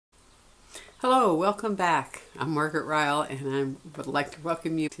Hello, welcome back. I'm Margaret Ryle and I would like to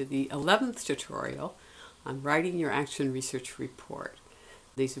welcome you to the 11th tutorial on writing your action research report.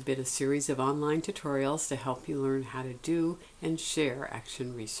 These have been a series of online tutorials to help you learn how to do and share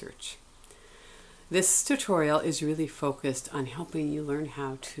action research. This tutorial is really focused on helping you learn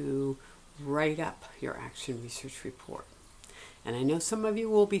how to write up your action research report. And I know some of you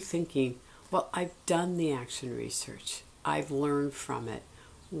will be thinking, well, I've done the action research. I've learned from it.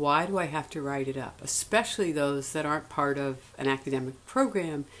 Why do I have to write it up? Especially those that aren't part of an academic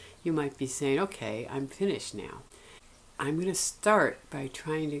program, you might be saying, okay, I'm finished now. I'm going to start by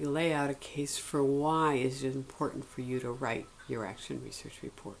trying to lay out a case for why is it important for you to write your action research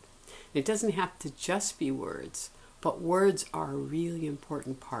report. It doesn't have to just be words, but words are a really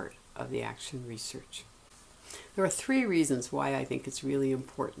important part of the action research. There are 3 reasons why I think it's really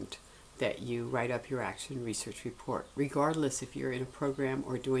important that you write up your action research report, regardless if you're in a program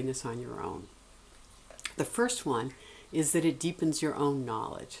or doing this on your own. The first one is that it deepens your own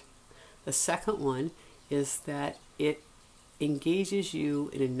knowledge. The second one is that it engages you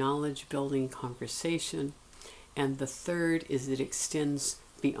in a knowledge-building conversation. And the third is it extends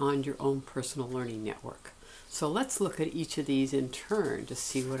beyond your own personal learning network. So let's look at each of these in turn to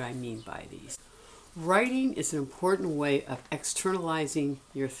see what I mean by these. Writing is an important way of externalizing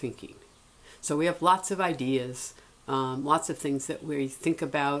your thinking. So we have lots of ideas, lots of things that we think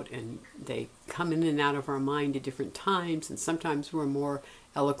about, and they come in and out of our mind at different times, and sometimes we're more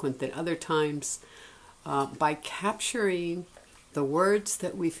eloquent than other times. By capturing the words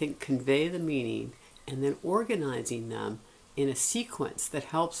that we think convey the meaning and then organizing them in a sequence that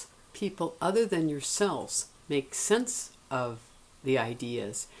helps people other than yourselves make sense of the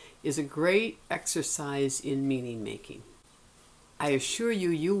ideas is a great exercise in meaning making. I assure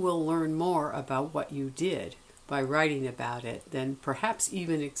you, you will learn more about what you did by writing about it than perhaps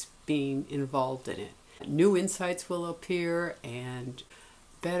even being involved in it. New insights will appear, and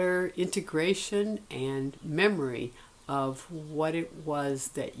better integration and memory of what it was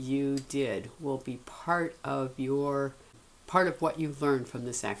that you did will be part of what you learned from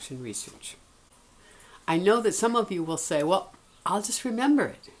this action research. I know that some of you will say, well, I'll just remember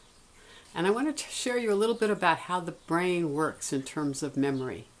it. And I want to share you a little bit about how the brain works in terms of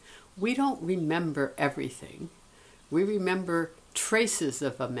memory. We don't remember everything. We remember traces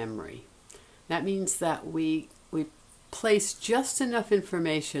of a memory. That means that we place just enough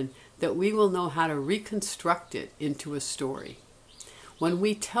information that we will know how to reconstruct it into a story. When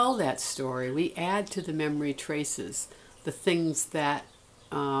we tell that story, we add to the memory traces the things that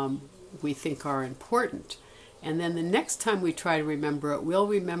we think are important. And then the next time we try to remember it, we'll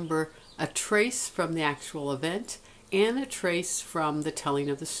remember a trace from the actual event and a trace from the telling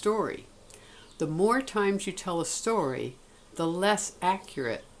of the story. The more times you tell a story, the less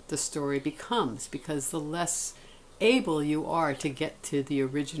accurate the story becomes, because the less able you are to get to the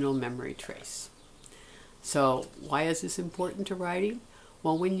original memory trace. So why is this important to writing?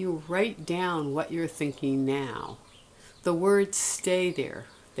 Well, when you write down what you're thinking now, the words stay there.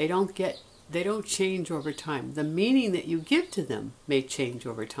 They don't change over time. The meaning that you give to them may change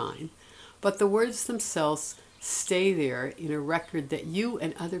over time, but the words themselves stay there in a record that you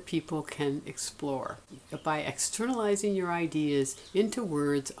and other people can explore. By externalizing your ideas into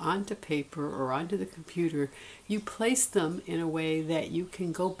words, onto paper, or onto the computer, you place them in a way that you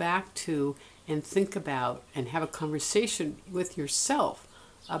can go back to and think about and have a conversation with yourself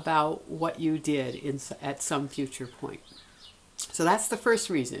about what you did at some future point. So that's the first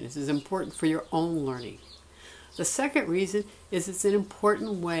reason. This is important for your own learning. The second reason is it's an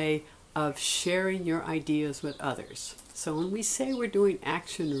important way of sharing your ideas with others. So when we say we're doing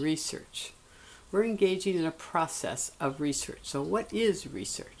action research, we're engaging in a process of research. So what is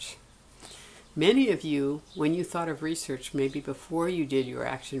research? Many of you, when you thought of research, maybe before you did your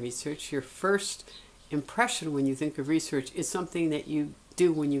action research, your first impression when you think of research is something that you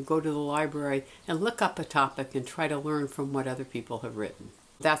do when you go to the library and look up a topic and try to learn from what other people have written.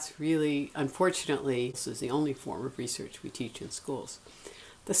 That's really, unfortunately, this is the only form of research we teach in schools.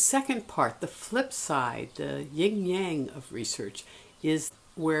 The second part, the flip side, the yin-yang of research, is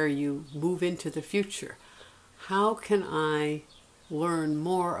where you move into the future. How can I learn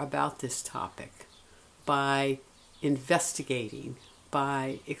more about this topic? By investigating,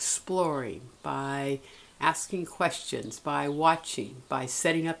 by exploring, by asking questions, by watching, by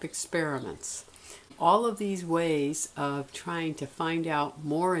setting up experiments. All of these ways of trying to find out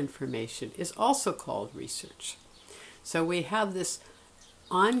more information is also called research. So we have this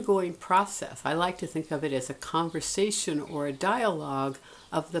ongoing process. I like to think of it as a conversation or a dialogue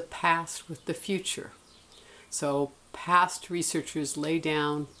of the past with the future. So past researchers lay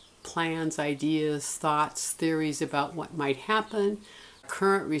down plans, ideas, thoughts, theories about what might happen.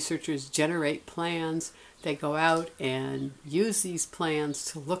 Current researchers generate plans. They go out and use these plans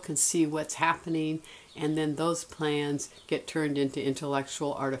to look and see what's happening, and then those plans get turned into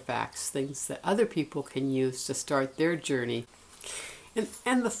intellectual artifacts, things that other people can use to start their journey.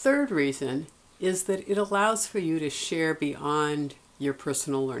 And the third reason is that it allows for you to share beyond your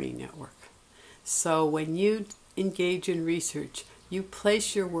personal learning network. So when you engage in research, you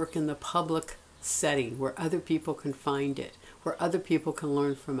place your work in the public setting where other people can find it, where other people can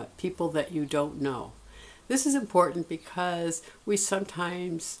learn from it, people that you don't know. This is important because we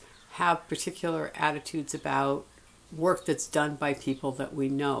sometimes have particular attitudes about work that's done by people that we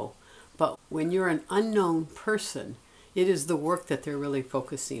know. But when you're an unknown person, it is the work that they're really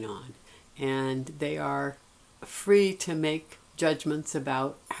focusing on. And they are free to make judgments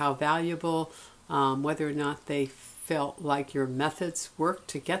about how valuable, whether or not they felt like your methods worked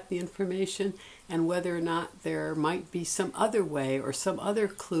to get the information, and whether or not there might be some other way or some other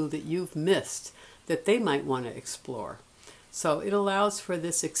clue that you've missed that they might want to explore. So it allows for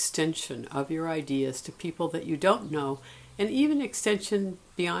this extension of your ideas to people that you don't know, and even extension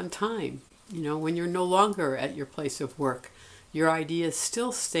beyond time. You know, when you're no longer at your place of work, your ideas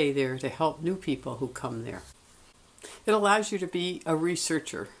still stay there to help new people who come there. It allows you to be a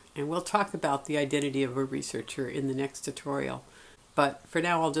researcher, and we'll talk about the identity of a researcher in the next tutorial. But for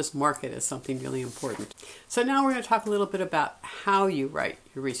now, I'll just mark it as something really important. So now we're going to talk a little bit about how you write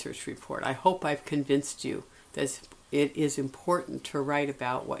your research report. I hope I've convinced you that it is important to write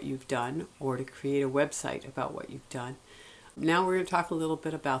about what you've done or to create a website about what you've done. Now we're going to talk a little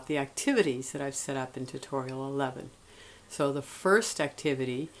bit about the activities that I've set up in tutorial 11. So the first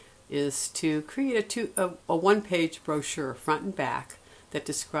activity is to create a one-page brochure, front and back, that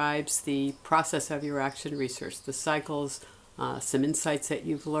describes the process of your action research, the cycles, some insights that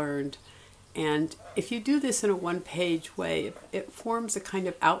you've learned. And if you do this in a one-page way, it forms a kind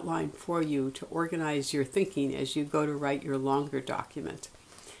of outline for you to organize your thinking as you go to write your longer document.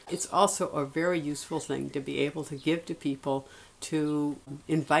 It's also a very useful thing to be able to give to people to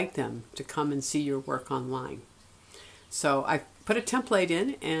invite them to come and see your work online. So I put a template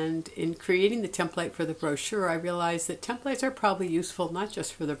in, and in creating the template for the brochure, I realized that templates are probably useful not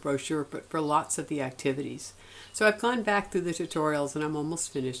just for the brochure, but for lots of the activities. So I've gone back through the tutorials, and I'm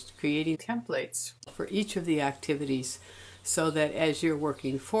almost finished creating templates for each of the activities so that as you're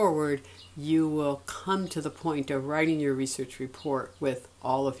working forward, you will come to the point of writing your research report with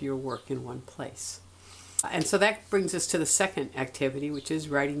all of your work in one place. And so that brings us to the second activity, which is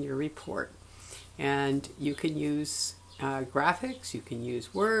writing your report. And you can use graphics, you can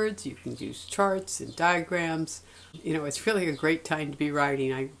use words, you can use charts and diagrams. You know, it's really a great time to be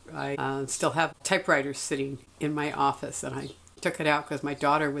writing. I still have typewriters sitting in my office, and I took it out because my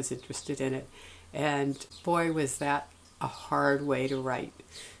daughter was interested in it. And boy, was that a hard way to write.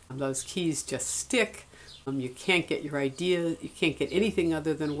 Those keys just stick. You can't get your idea, you can't get anything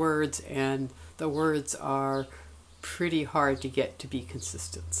other than words, and the words are pretty hard to get to be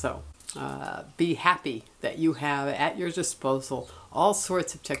consistent. So be happy that you have at your disposal all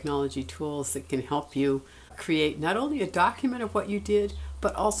sorts of technology tools that can help you create not only a document of what you did,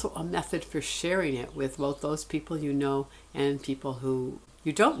 but also a method for sharing it with both those people you know and people who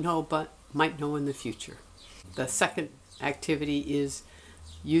you don't know but might know in the future. The second activity is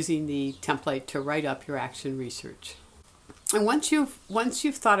using the template to write up your action research. And once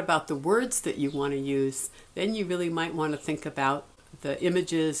you've thought about the words that you want to use, then you really might want to think about the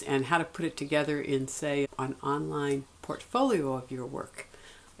images and how to put it together in, say, an online portfolio of your work.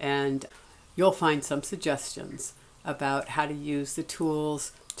 And you'll find some suggestions about how to use the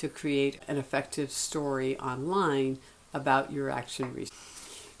tools to create an effective story online about your action research.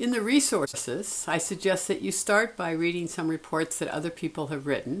 In the resources, I suggest that you start by reading some reports that other people have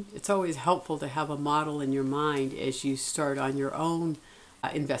written. It's always helpful to have a model in your mind as you start on your own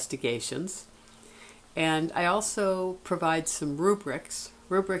investigations. And I also provide some rubrics.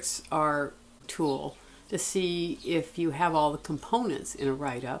 Rubrics are a tool to see if you have all the components in a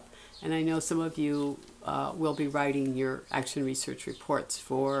write-up. And I know some of you will be writing your action research reports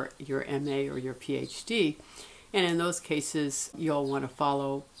for your MA or your PhD. And in those cases, you'll want to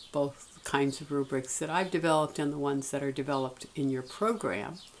follow both kinds of rubrics that I've developed and the ones that are developed in your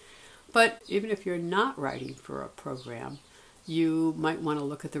program. But even if you're not writing for a program, you might want to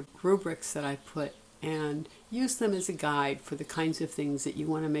look at the rubrics that I put and use them as a guide for the kinds of things that you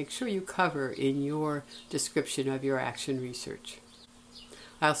want to make sure you cover in your description of your action research.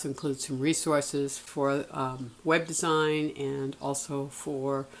 I also include some resources for web design and also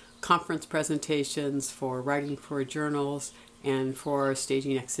for conference presentations, for writing for journals, and for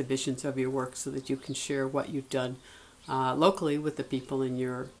staging exhibitions of your work so that you can share what you've done locally with the people in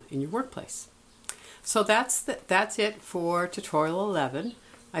your workplace. So that's it for tutorial 11.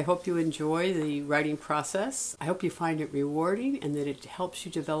 I hope you enjoy the writing process. I hope you find it rewarding and that it helps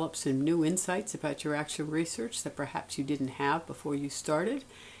you develop some new insights about your action research that perhaps you didn't have before you started.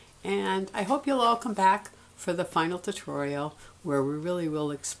 And I hope you'll all come back for the final tutorial where we really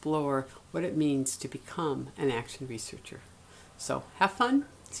will explore what it means to become an action researcher. So have fun.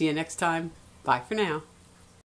 See you next time. Bye for now.